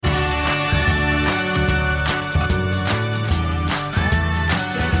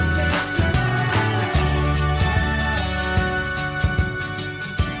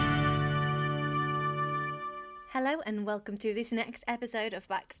and welcome to this next episode of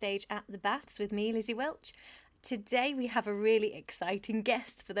Backstage at the Baths with me, Lizzie Welch. Today we have a really exciting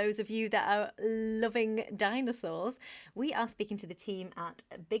guest for those of you that are loving dinosaurs. We are speaking to the team at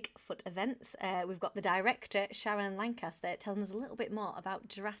Bigfoot Events. We've got the director, Sharon Lancaster, telling us a little bit more about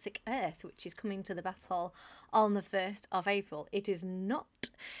Jurassic Earth, which is coming to the Bath Hall on the 1st of April. It is not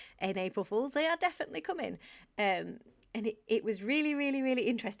an April Fool's, they are definitely coming. And it was really, really, really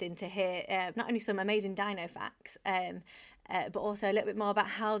interesting to hear not only some amazing dino facts, but also a little bit more about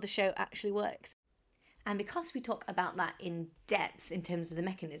how the show actually works. And because we talk about that in depth in terms of the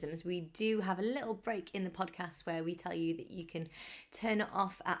mechanisms, we do have a little break in the podcast where we tell you that you can turn it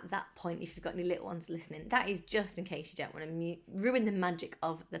off at that point if you've got any little ones listening. That is just in case you don't want to ruin the magic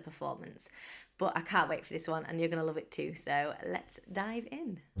of the performance. But I can't wait for this one and you're going to love it too. So let's dive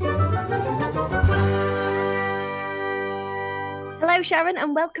in. Hello, Sharon,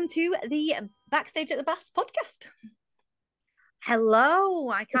 and welcome to the Backstage at the Baths podcast. Hello,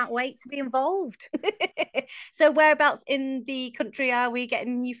 I can't wait to be involved. So whereabouts in the country are we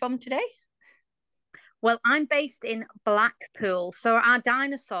getting you from today? Well, I'm based in Blackpool. So our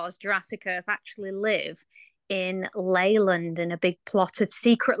dinosaurs, Jurassic Earth, actually live in Leyland in a big plot of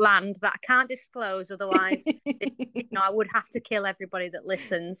secret land that I can't disclose. Otherwise, I would have to kill everybody that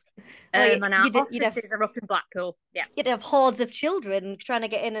listens. And our offices are up in Blackpool. Yeah, you'd have hordes of children trying to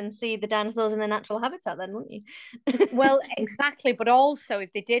get in and see the dinosaurs in their natural habitat then, wouldn't you? Well, exactly. But also,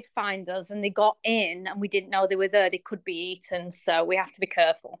 if they did find us and they got in and we didn't know they were there, they could be eaten. So we have to be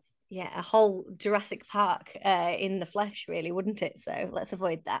careful. Yeah, a whole Jurassic Park in the flesh, really, wouldn't it? So let's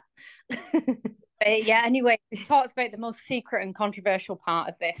avoid that. Yeah, anyway, we talked about the most secret and controversial part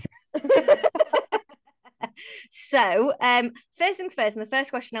of this. So, first things first, and the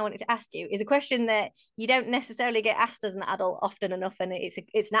first question I wanted to ask you is a question that you don't necessarily get asked as an adult often enough, and it's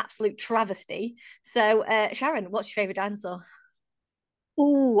an absolute travesty. So, Sharon, what's your favourite dinosaur?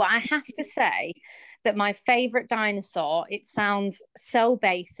 Ooh, I have to say that my favourite dinosaur, it sounds so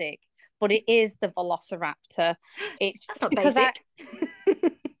basic, but it is the Velociraptor. That's not basic.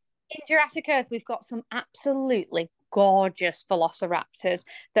 In Jurassic Earth, we've got some absolutely gorgeous velociraptors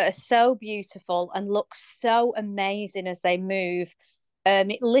that are so beautiful and look so amazing as they move.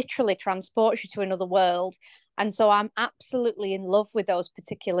 It literally transports you to another world. And so I'm absolutely in love with those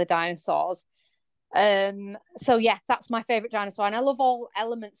particular dinosaurs. So yeah, that's my favorite dinosaur. And I love all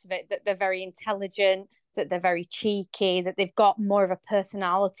elements of it, that they're very intelligent, that they're very cheeky, that they've got more of a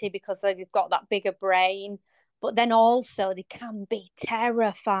personality because they've got that bigger brain. But then also they can be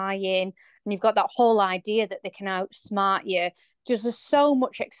terrifying. And you've got that whole idea that they can outsmart you. Just there's so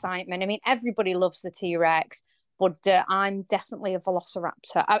much excitement. I mean, everybody loves the T-Rex, but I'm definitely a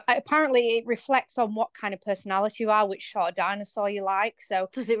Velociraptor. Apparently, it reflects on what kind of personality you are, which sort of dinosaur you like. So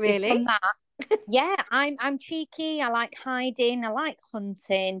does it really? From that, yeah, I'm cheeky. I like hiding. I like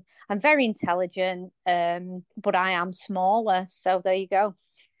hunting. I'm very intelligent, but I am smaller. So there you go.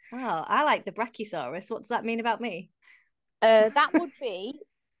 Oh, I like the Brachiosaurus. What does that mean about me? That would be,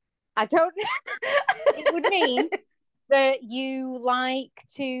 I don't know. It would mean that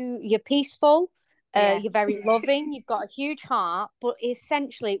you're peaceful, you're very loving, you've got a huge heart, but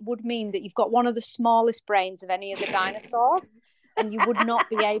essentially it would mean that you've got one of the smallest brains of any of the dinosaurs and you would not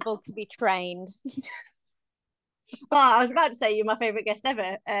be able to be trained. Well, I was about to say you're my favourite guest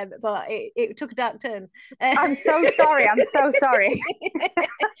ever, but it took a dark turn. I'm so sorry.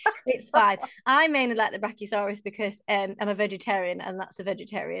 It's fine. I mainly like the Brachiosaurus because I'm a vegetarian and that's a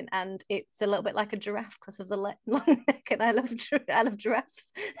vegetarian, and it's a little bit like a giraffe because of the long neck, and I love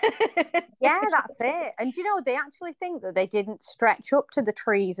giraffes. Yeah, that's it. And they actually think that they didn't stretch up to the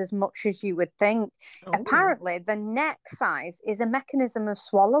trees as much as you would think. Oh. Apparently, the neck size is a mechanism of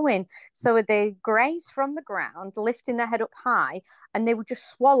swallowing. So they graze from the ground, lifting their head up high, and they would just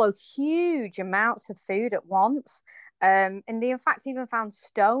swallow huge amounts of food at once. And they in fact even found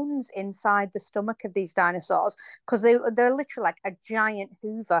stones inside the stomach of these dinosaurs because they're literally like a giant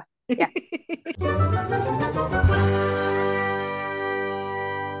hoover. Yeah.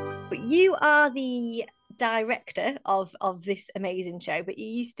 You are the director of this amazing show, but you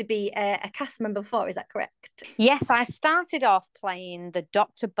used to be a cast member before, is that correct? Yes, I started off playing the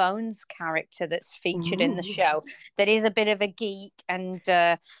Dr. Bones character that's featured in the show, that is a bit of a geek and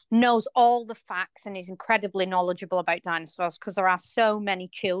knows all the facts and is incredibly knowledgeable about dinosaurs, because there are so many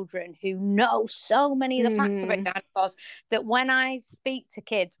children who know so many of the facts about dinosaurs that when I speak to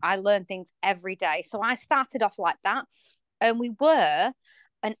kids, I learn things every day. So I started off like that, and we were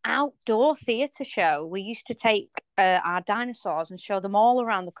an outdoor theatre show. We used to take our dinosaurs and show them all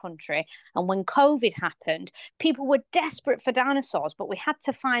around the country. And when COVID happened, people were desperate for dinosaurs, but we had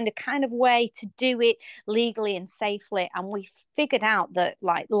to find a kind of way to do it legally and safely. And we figured out that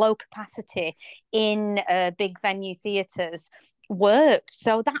like low capacity in big venue theatres worked.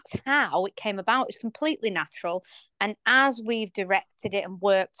 So that's how it came about. It's completely natural. And as we've directed it and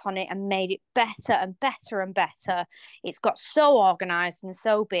worked on it and made it better and better and better, it's got so organized and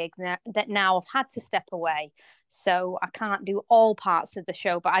so big that now I've had to step away. So I can't do all parts of the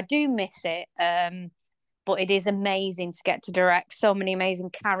show, but I do miss it. But it is amazing to get to direct so many amazing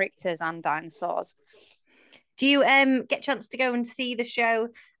characters and dinosaurs. Do you get a chance to go and see the show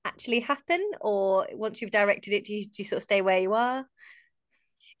actually happen, or once you've directed it, do you sort of stay where you are?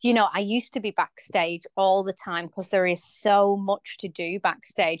 You know, I used to be backstage all the time because there is so much to do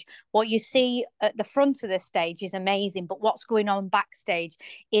backstage. What you see at the front of the stage is amazing, but what's going on backstage,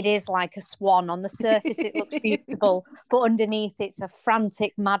 it is like a swan. On the surface, it looks beautiful, but underneath, it's a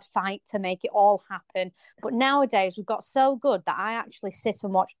frantic, mad fight to make it all happen. But nowadays, we've got so good that I actually sit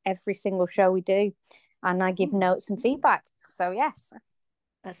and watch every single show we do, and I give notes and feedback. So, yes.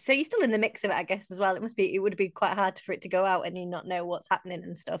 So you're still in the mix of it, I guess, as well. It would be quite hard for it to go out and you not know what's happening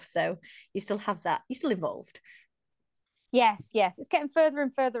and stuff. So you still have that. You're still involved. Yes, yes. It's getting further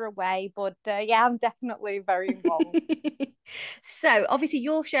and further away, but yeah, I'm definitely very involved. So obviously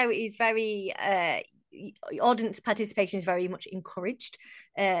your show is very audience participation is very much encouraged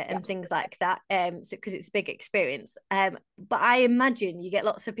and things like that, so because it's a big experience, but I imagine you get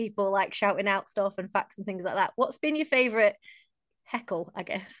lots of people like shouting out stuff and facts and things like that. What's been your favorite heckle, I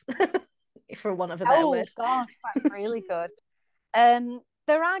guess, for one of a better word? Gosh, that's really good.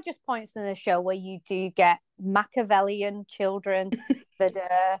 There are just points in the show where you do get Machiavellian children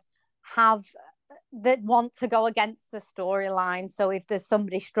that have that want to go against the storyline. So if there's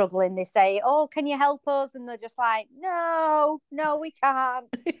somebody struggling, they say, "Oh, can you help us?" And they're just like, "No, no, we can't."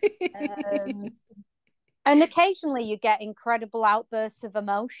 um, and occasionally you get incredible outbursts of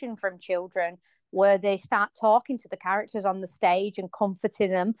emotion from children where they start talking to the characters on the stage and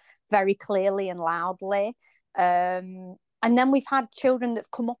comforting them very clearly and loudly. And then we've had children that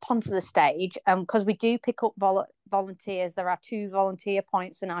have come up onto the stage because we do pick up volunteers. There are 2 volunteer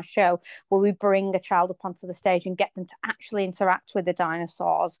points in our show where we bring a child up onto the stage and get them to actually interact with the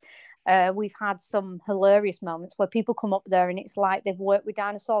dinosaurs. We've had some hilarious moments where people come up there and it's like they've worked with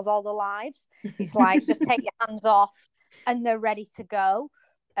dinosaurs all their lives. It's like, just take your hands off and they're ready to go.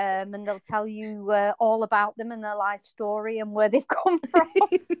 And they'll tell you all about them and their life story and where they've come from.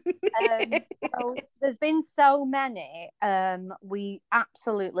 So there's been so many. We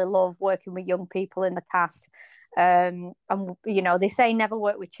absolutely love working with young people in the cast. And, you know, they say never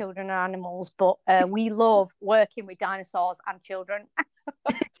work with children and animals, but we love working with dinosaurs and children.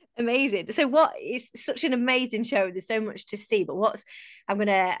 Amazing. So what is such an amazing show? There's so much to see, but I'm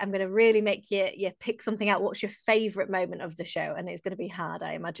gonna really make you pick something out. What's your favorite moment of the show? And it's gonna be hard,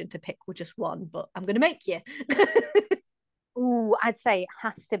 I imagine, to pick just one, but I'm gonna make you. Ooh, I'd say it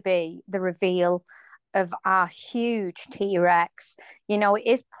has to be the reveal of our huge T-Rex. You know, it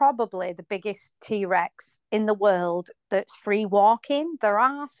is probably the biggest T-Rex in the world that's free walking. There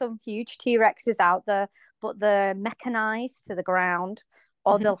are some huge T-Rexes out there, but they're mechanized to the ground,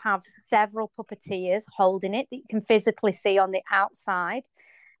 or they'll have several puppeteers holding it that you can physically see on the outside.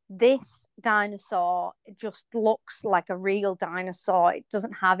 This dinosaur just looks like a real dinosaur. It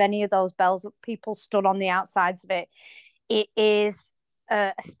doesn't have any of those bells that people stood on the outsides of it. It is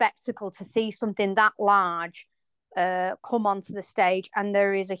a spectacle to see something that large come onto the stage, and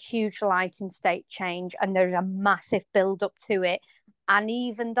there is a huge lighting state change and there's a massive build up to it. And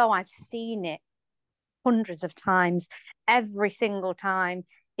even though I've seen it hundreds of times, every single time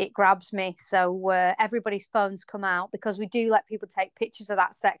it grabs me. So everybody's phones come out because we do let people take pictures of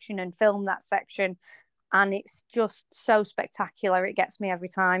that section and film that section, and it's just so spectacular. It gets me every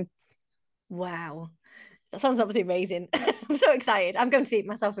time. Wow. That sounds absolutely amazing. I'm so excited. I'm going to see it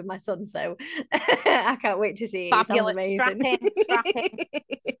myself with my son, so I can't wait to see it. Fabulous. It sounds amazing. Strap in.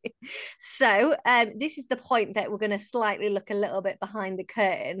 So this is the point that we're going to slightly look a little bit behind the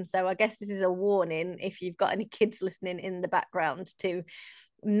curtain. So I guess this is a warning if you've got any kids listening in the background to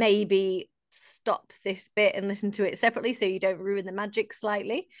maybe stop this bit and listen to it separately so you don't ruin the magic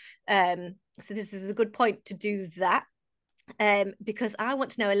slightly. So this is a good point to do that. Because I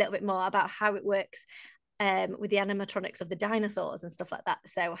want to know a little bit more about how it works with the animatronics of the dinosaurs and stuff like that.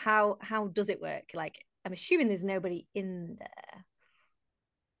 So how does it work? Like, I'm assuming there's nobody in there.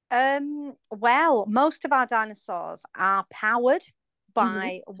 Well, most of our dinosaurs are powered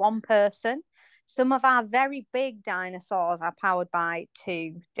by one person. Some of our very big dinosaurs are powered by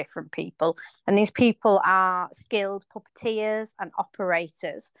two different people, and these people are skilled puppeteers and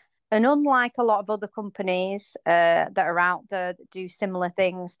operators. And unlike a lot of other companies that are out there that do similar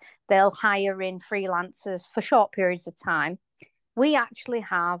things, they'll hire in freelancers for short periods of time. We actually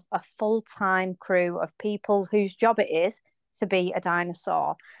have a full-time crew of people whose job it is to be a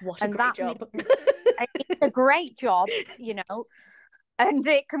dinosaur. What a And great that job. means it's a great job, and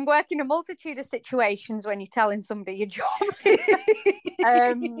it can work in a multitude of situations when you're telling somebody your job.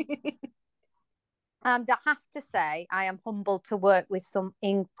 um, and I have to say, I am humbled to work with some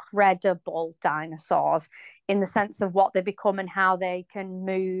incredible dinosaurs in the sense of what they become and how they can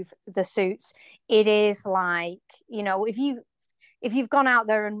move the suits. It is like, if you've gone out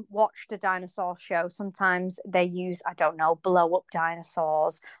there and watched a dinosaur show, sometimes they use, I don't know, blow up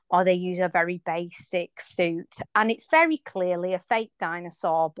dinosaurs, or they use a very basic suit. And it's very clearly a fake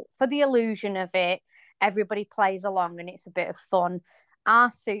dinosaur, but for the illusion of it, everybody plays along and it's a bit of fun.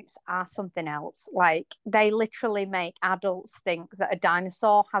 Our suits are something else. Like, they literally make adults think that a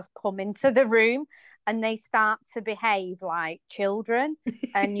dinosaur has come into the room, and they start to behave like children.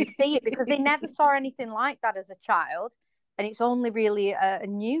 And you see it because they never saw anything like that as a child, and it's only really a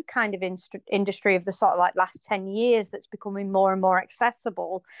new kind of industry of the sort of like last 10 years that's becoming more and more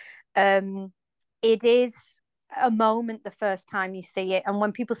accessible. It is a moment the first time you see it, and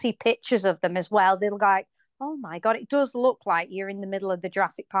when people see pictures of them as well, they're like, oh my God, it does look like you're in the middle of the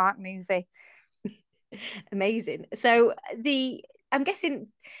Jurassic Park movie. Amazing. So I'm guessing,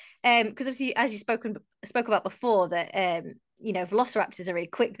 because obviously, as you spoke about before, that velociraptors are really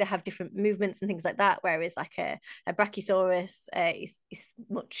quick. They have different movements and things like that, whereas like a brachiosaurus is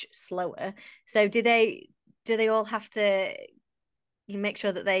much slower. So do they all have to make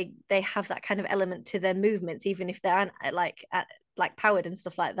sure that they have that kind of element to their movements, even if they aren't like powered and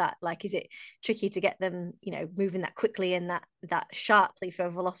stuff like that? Like, is it tricky to get them moving that quickly and that sharply for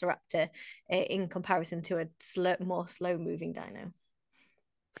a velociraptor in comparison to a more slow moving dino?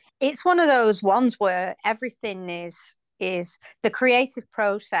 It's one of those ones where everything is the creative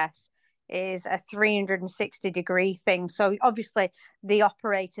process is a 360-degree thing. So obviously the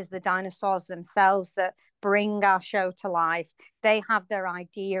operators, the dinosaurs themselves that bring our show to life, they have their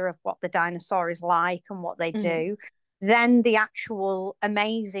idea of what the dinosaur is like and what they do. Then the actual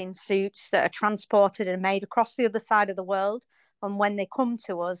amazing suits that are transported and made across the other side of the world, and when they come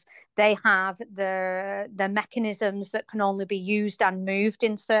to us, they have the mechanisms that can only be used and moved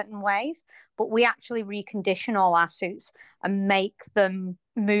in certain ways. But we actually recondition all our suits and make them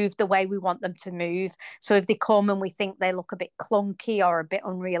move the way we want them to move. So if they come and we think they look a bit clunky or a bit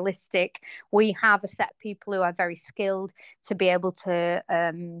unrealistic, we have a set of people who are very skilled to be able to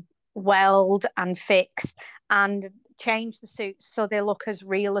weld and fix and change the suits so they look as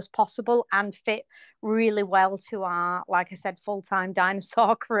real as possible and fit really well to our, like I said, full-time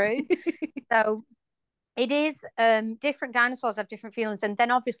dinosaur crew. So it is different dinosaurs have different feelings. And then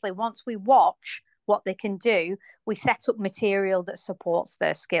obviously once we watch what they can do, we set up material that supports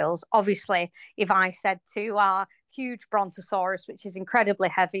their skills. Obviously, if I said to our huge brontosaurus, which is incredibly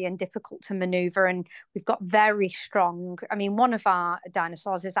heavy and difficult to maneuver, and we've got very strong, I mean, one of our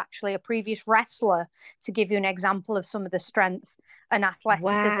dinosaurs is actually a previous wrestler, to give you an example of some of the strength and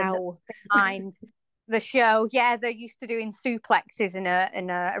athleticism Wow. behind the show. Yeah, they're used to doing suplexes in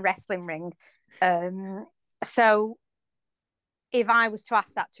a wrestling ring. So if I was to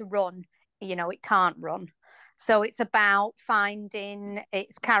ask that to run, it can't run. So it's about finding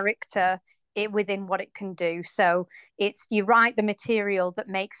its character within what it can do. So it's, you write the material that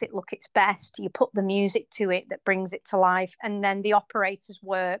makes it look its best, you put the music to it that brings it to life, and then the operators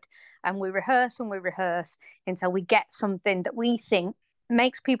work, and we rehearse until we get something that we think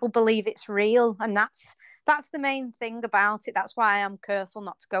makes people believe it's real. And that's the main thing about it. That's why I'm careful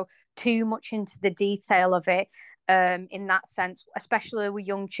not to go too much into the detail of it, in that sense, especially with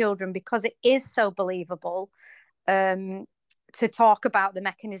young children, because it is so believable. To talk about the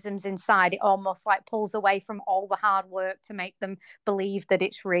mechanisms inside, it almost like pulls away from all the hard work to make them believe that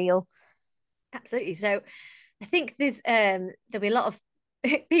it's real. Absolutely. So I think there'll be a lot of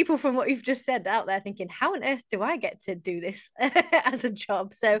people from what you've just said out there thinking, how on earth do I get to do this as a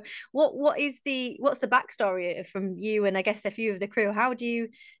job? So what's the backstory from you and I guess a few of the crew? How do you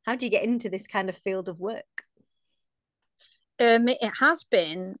get into this kind of field of work? It has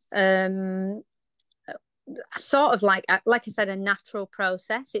been sort of like I said, a natural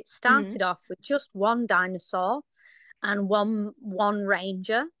process. It started off with just one dinosaur and one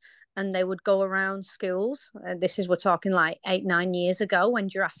ranger, and they would go around schools. This is, we're talking like 8-9 years ago when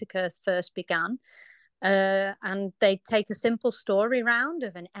Jurassic Earth first began. And they'd take a simple story round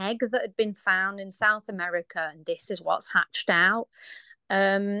of an egg that had been found in South America, and this is what's hatched out.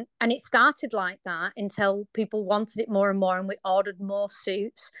 And it started like that until people wanted it more and more, and we ordered more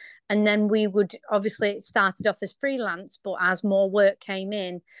suits. And then we would, obviously, it started off as freelance, but as more work came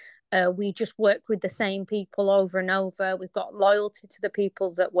in, we just worked with the same people over and over. We've got loyalty to the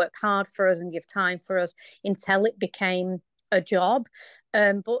people that work hard for us and give time for us until it became a job.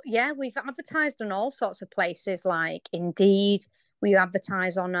 But yeah, we've advertised on all sorts of places like Indeed. We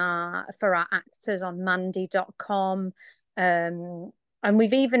advertise on for our actors on Mandy.com. And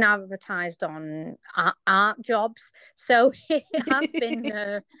we've even advertised on art jobs. So it has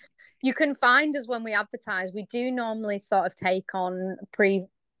been, you can find us when we advertise. We do normally sort of take on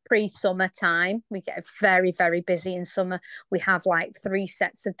pre-summer time. We get very, very busy in summer. We have like 3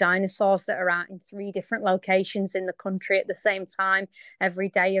 sets of dinosaurs that are out in 3 different locations in the country at the same time every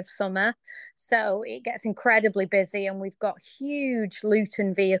day of summer. So it gets incredibly busy, and we've got huge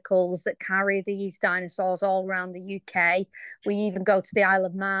Luton vehicles that carry these dinosaurs all around the UK. We even go to the Isle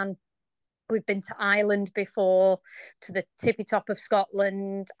of Man. We've been to Ireland before, to the tippy top of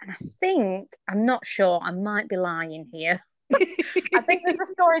Scotland. And I'm not sure, I might be lying here. I think there's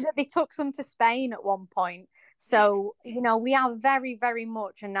a story that they took some to Spain at one point. So, we are very, very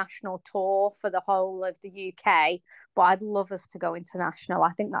much a national tour for the whole of the UK, but I'd love us to go international.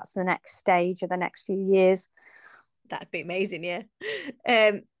 I think that's the next stage of the next few years. That'd be amazing, yeah.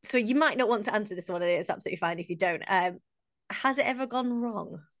 So you might not want to answer this one, and it's absolutely fine if you don't. Has it ever gone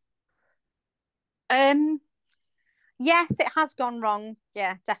wrong? Yes, it has gone wrong.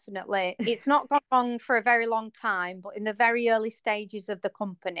 Yeah, definitely. It's not gone wrong for a very long time, but in the very early stages of the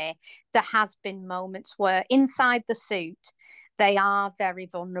company, there has been moments where inside the suit, they are very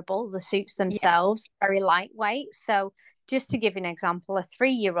vulnerable. The suits themselves, very lightweight. So just to give you an example, a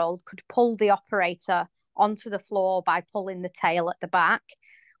 3-year-old could pull the operator onto the floor by pulling the tail at the back.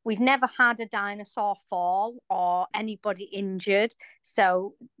 We've never had a dinosaur fall or anybody injured,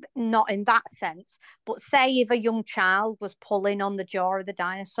 so not in that sense. But say if a young child was pulling on the jaw of the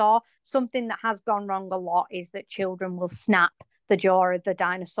dinosaur, something that has gone wrong a lot is that children will snap the jaw of the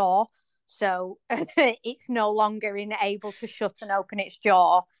dinosaur. So it's no longer able to shut and open its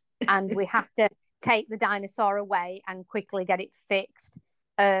jaw, and we have to take the dinosaur away and quickly get it fixed.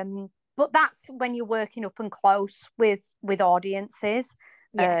 But that's when you're working up and close with audiences.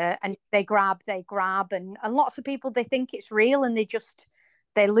 And they grab, and lots of people, they think it's real, and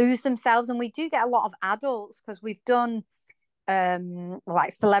they lose themselves. And we do get a lot of adults, because we've done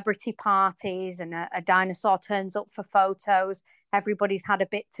like celebrity parties, and a dinosaur turns up for photos. Everybody's had a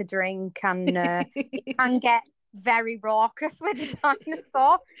bit to drink, and it can get very raucous with the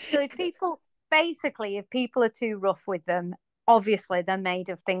dinosaur. So if people are too rough with them, obviously they're made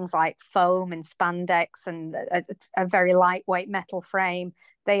of things like foam and spandex and a very lightweight metal frame.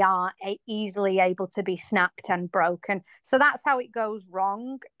 They are easily able to be snapped and broken. So that's how it goes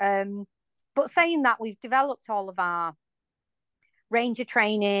wrong. But saying that, we've developed all of our ranger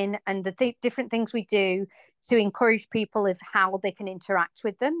training and the different things we do to encourage people of how they can interact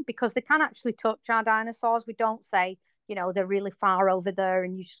with them, because they can actually touch our dinosaurs. We don't say, they're really far over there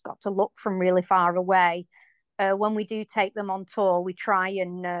and you just got to look from really far away. When we do take them on tour, we try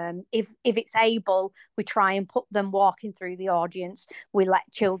and if it's able, we try and put them walking through the audience. We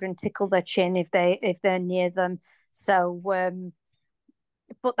let children tickle their chin if they're near them. So,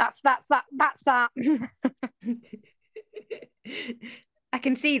 but that's that. I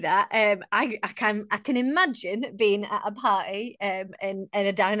can see that. I can imagine being at a party and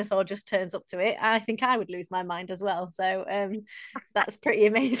a dinosaur just turns up to it. I think I would lose my mind as well. So that's pretty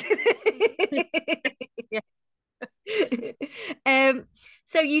amazing. Yeah.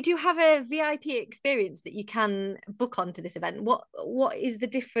 So you do have a VIP experience that you can book onto this event. What is the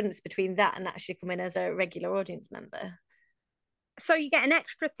difference between that and actually coming as a regular audience member? So you get an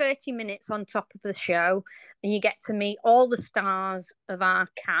extra 30 minutes on top of the show, and you get to meet all the stars of our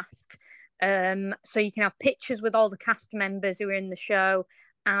cast. So you can have pictures with all the cast members who are in the show,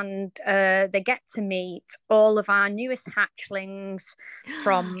 and they get to meet all of our newest hatchlings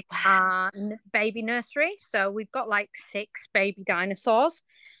from our baby nursery. So we've got like 6 baby dinosaurs,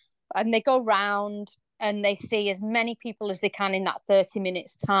 and they go round and they see as many people as they can in that 30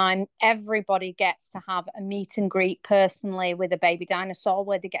 minutes time. Everybody gets to have a meet and greet personally with a baby dinosaur,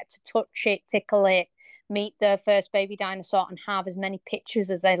 where they get to touch it, tickle it, meet their first baby dinosaur, and have as many pictures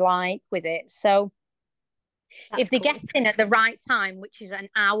as they like with it. So if they get in at the right time, which is an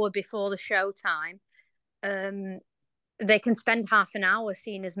hour before the show time, they can spend half an hour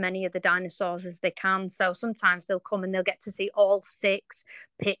seeing as many of the dinosaurs as they can. So sometimes they'll come and they'll get to see all 6,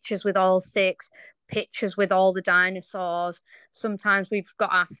 pictures with all 6, pictures with all the dinosaurs. Sometimes we've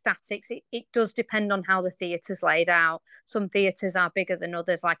got our statics. It does depend on how the theatre's laid out. Some theatres are bigger than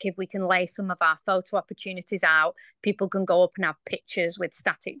others. Like if we can lay some of our photo opportunities out, people can go up and have pictures with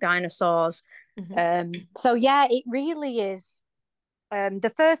static dinosaurs. So yeah, it really is.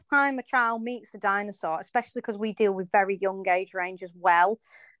 The first time a child meets a dinosaur, especially because we deal with very young age range as well,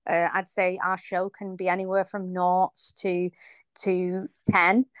 I'd say our show can be anywhere from noughts to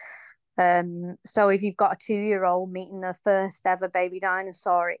 10. So if you've got a 2-year-old meeting their first ever baby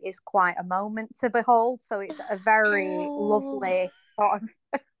dinosaur, it is quite a moment to behold. So it's a very lovely sort of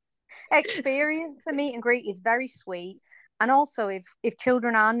experience. The meet and greet is very sweet. And also if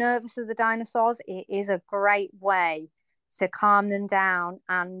children are nervous of the dinosaurs, it is a great way to calm them down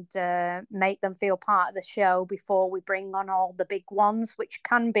and make them feel part of the show before we bring on all the big ones, which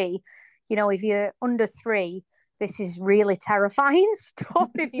can be, if you're under 3, this is really terrifying stuff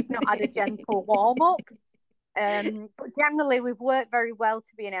if you've not had a gentle warm up. But generally, we've worked very well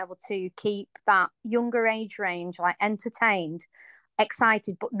to being able to keep that younger age range like entertained,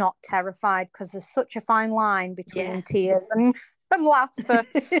 excited, but not terrified, because there's such a fine line between tears and laughter.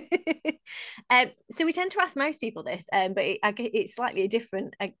 So we tend to ask most people this, but it's slightly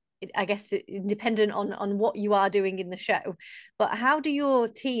different. I guess dependent on what you are doing in the show. But how do your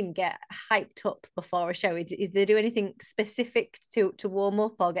team get hyped up before a show? Is they do anything specific to warm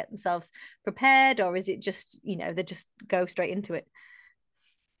up or get themselves prepared, or is it just they just go straight into it?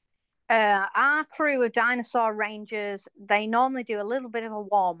 Our crew of dinosaur rangers, they normally do a little bit of a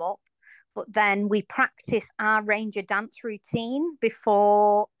warm up, but then we practice our ranger dance routine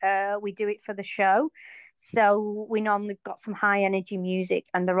before we do it for the show. So we normally got some high energy music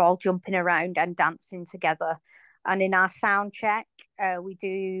and they're all jumping around and dancing together. And in our sound check, we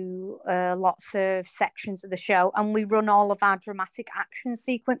do lots of sections of the show and we run all of our dramatic action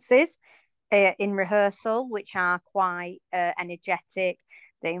sequences in rehearsal, which are quite energetic.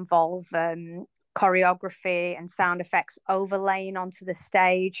 They involve choreography and sound effects overlaying onto the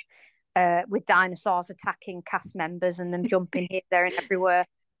stage with dinosaurs attacking cast members and them jumping here, there, and everywhere.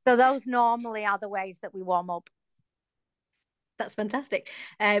 So those normally are the ways that we warm up. That's fantastic.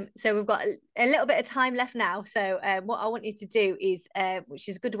 So we've got a little bit of time left now. So what I want you to do is, which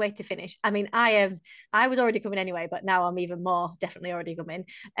is a good way to finish. I mean, I was already coming anyway, but now I'm even more definitely already coming.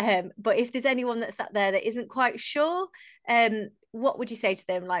 But if there's anyone that's sat there that isn't quite sure, what would you say to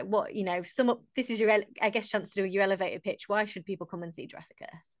them? Like, what sum up. This is your, I guess, chance to do your elevator pitch. Why should people come and see Jurassic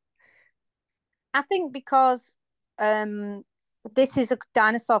Earth? I think because this is a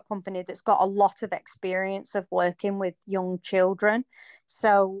dinosaur company that's got a lot of experience of working with young children.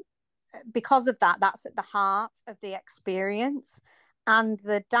 So because of that, that's at the heart of the experience. And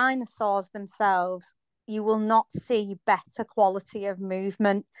the dinosaurs themselves, you will not see better quality of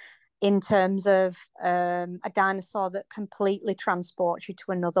movement in terms of a dinosaur that completely transports you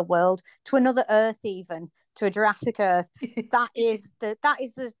to another world, to another Earth, even to a Jurassic Earth. that is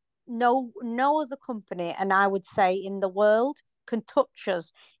the no other company, and I would say in the world, can touch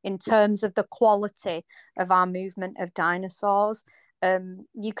us in terms of the quality of our movement of dinosaurs.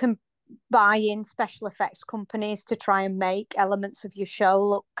 You can buy in special effects companies to try and make elements of your show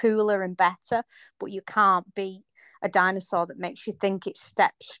look cooler and better, but you can't beat a dinosaur that makes you think it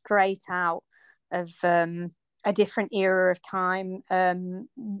stepped straight out of a different era of time.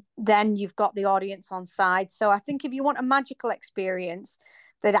 Then you've got the audience on side. So I think if you want a magical experience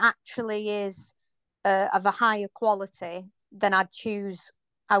that actually is of a higher quality, then I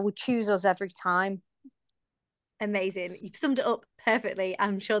would choose us every time. Amazing. You've summed it up perfectly.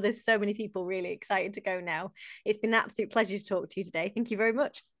 I'm sure there's so many people really excited to go now. It's been an absolute pleasure to talk to you today. Thank you very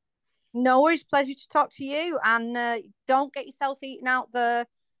much. No worries. Pleasure to talk to you. And don't get yourself eaten out there.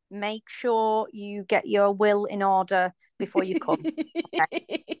 Make sure you get your will in order before you come.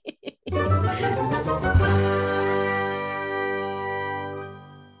 Okay.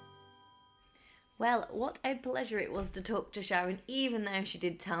 Well, what a pleasure it was to talk to Sharon, even though she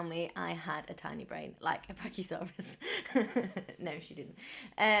did tell me I had a tiny brain, like a Brachiosaurus. No, she didn't.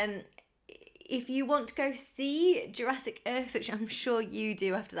 If you want to go see Jurassic Earth, which I'm sure you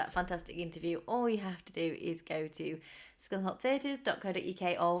do after that fantastic interview, all you have to do is go to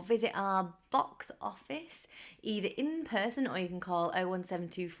skullhoptheatres.co.uk or visit our box office, either in person or you can call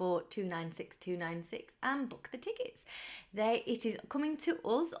 01724 296 296 and book the tickets. It is coming to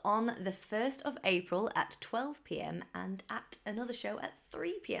us on the 1st of April at 12 p.m. and at another show at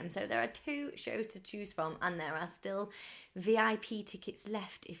 3 p.m. So there are 2 shows to choose from, and there are still VIP tickets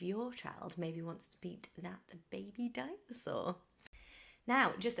left if your child maybe wants to meet that baby dinosaur.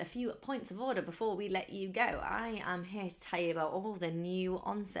 Now, just a few points of order before we let you go. I am here to tell you about all the new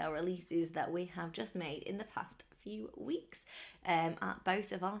on-sale releases that we have just made in the past few weeks at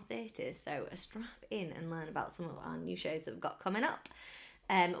both of our theatres. So strap in and learn about some of our new shows that we've got coming up.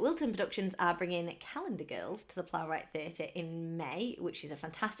 Wilton Productions are bringing Calendar Girls to the Plowright Theatre in May, which is a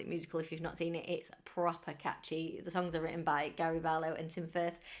fantastic musical. If you've not seen it, it's proper catchy. The songs are written by Gary Barlow and Tim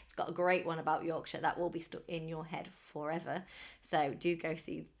Firth. It's got a great one about Yorkshire that will be stuck in your head forever. So do go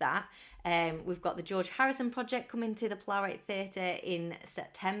see that. We've got the George Harrison project coming to the Plowright Theatre in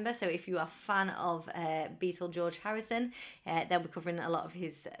September. So if you are a fan of Beatle George Harrison, they'll be covering a lot of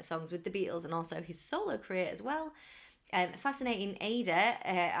his songs with the Beatles and also his solo career as well. Fascinating Ada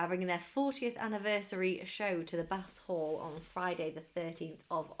are bringing their 40th anniversary show to the Bath Hall on Friday the 13th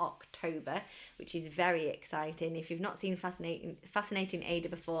of October, which is very exciting. If you've not seen Fascinating Ada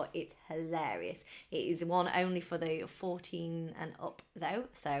before, it's hilarious. It is one only for the 14 and up though,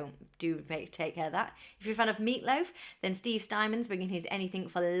 so do take care of that. If you're a fan of Meatloaf, then Steve Steinman's bringing his Anything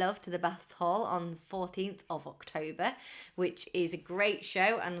for Love to the Bath Hall on 14th of October, which is a great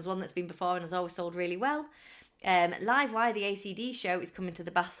show and was one that's been before and has always sold really well. Live Wire, the ACD show, is coming to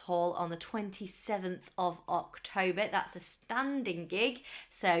the Bath Hall on the 27th of October. That's a standing gig,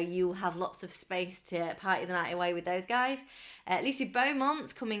 so you have lots of space to party the night away with those guys. Lucy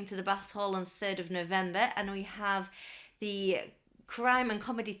Beaumont's coming to the Bath Hall on the 3rd of November, and we have the Crime and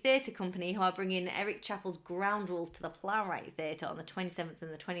Comedy Theatre Company who are bringing Eric Chappell's Ground Rules to the Plowright Theatre on the 27th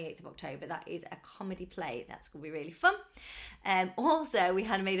and the 28th of October. That is a comedy play. That's going to be really fun. Also, we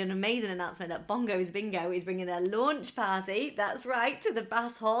had made an amazing announcement that Bongo's Bingo is bringing their launch party, that's right, to the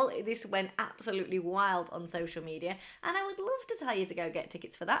Bath Hall. This went absolutely wild on social media, and I would love to tell you to go get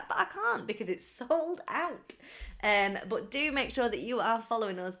tickets for that, but I can't because it's sold out. But do make sure that you are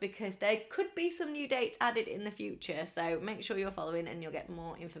following us because there could be some new dates added in the future, so make sure you're following and you'll get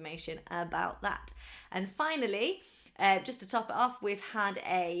more information about that. And finally, just to top it off, we've had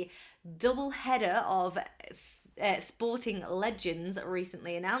a double header of sporting legends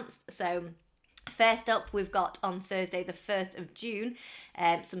recently announced. So first up, we've got on Thursday, the 1st of June,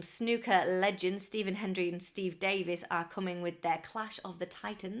 some snooker legends. Stephen Hendry and Steve Davis are coming with their Clash of the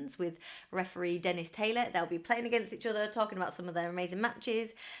Titans with referee Dennis Taylor. They'll be playing against each other, talking about some of their amazing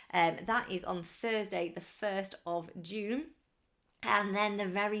matches. That is on Thursday, the 1st of June. And then the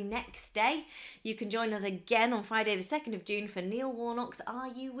very next day, you can join us again on Friday the 2nd of June for Neil Warnock's Are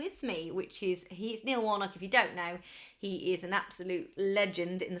You With Me? He's Neil Warnock, if you don't know, he is an absolute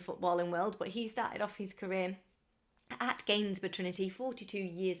legend in the footballing world, but he started off his career at Gainsborough Trinity 42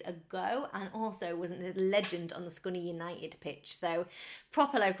 years ago and also was a legend on the Scunny United pitch. So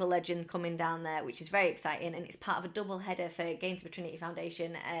proper local legend coming down there, which is very exciting, and it's part of a double header for Gainsborough Trinity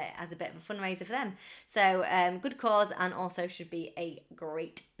Foundation as a bit of a fundraiser for them. So good cause and also should be a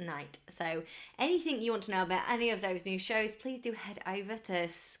great night. So anything you want to know about any of those new shows, please do head over to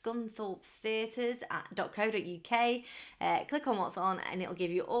scunthorpetheatres.co.uk, click on what's on and it'll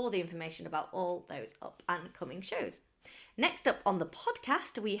give you all the information about all those up and coming shows. Next up on the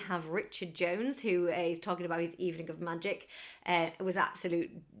podcast, we have Richard Jones, who is talking about his Evening of Magic. It was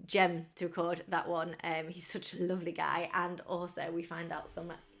absolute gem to record that one. He's such a lovely guy, and also we find out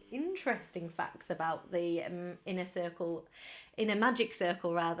some interesting facts about the inner magic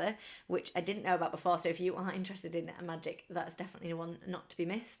circle rather, which I didn't know about before. So if you are interested in magic, that's definitely one not to be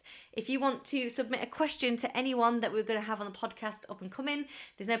missed. If you want to submit a question to anyone that we're going to have on the podcast up and coming,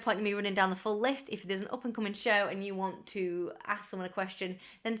 there's no point in me running down the full list. If there's an up and coming show and you want to ask someone a question,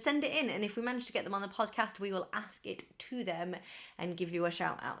 then send it in, and if we manage to get them on the podcast, we will ask it to them and give you a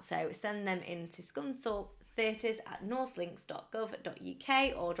shout out. So send them in to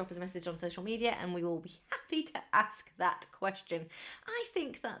scunthorpetheatres@northlinks.gov.uk or drop us a message on social media and we will be happy to ask that question. I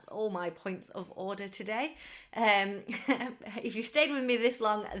think that's all my points of order today. If you've stayed with me this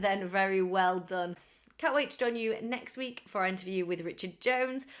long, then very well done. Can't wait to join you next week for our interview with Richard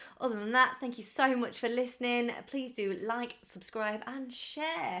Jones. Other than that, thank you so much for listening. Please do like, subscribe and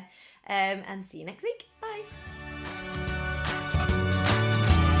share. And see you next week. Bye.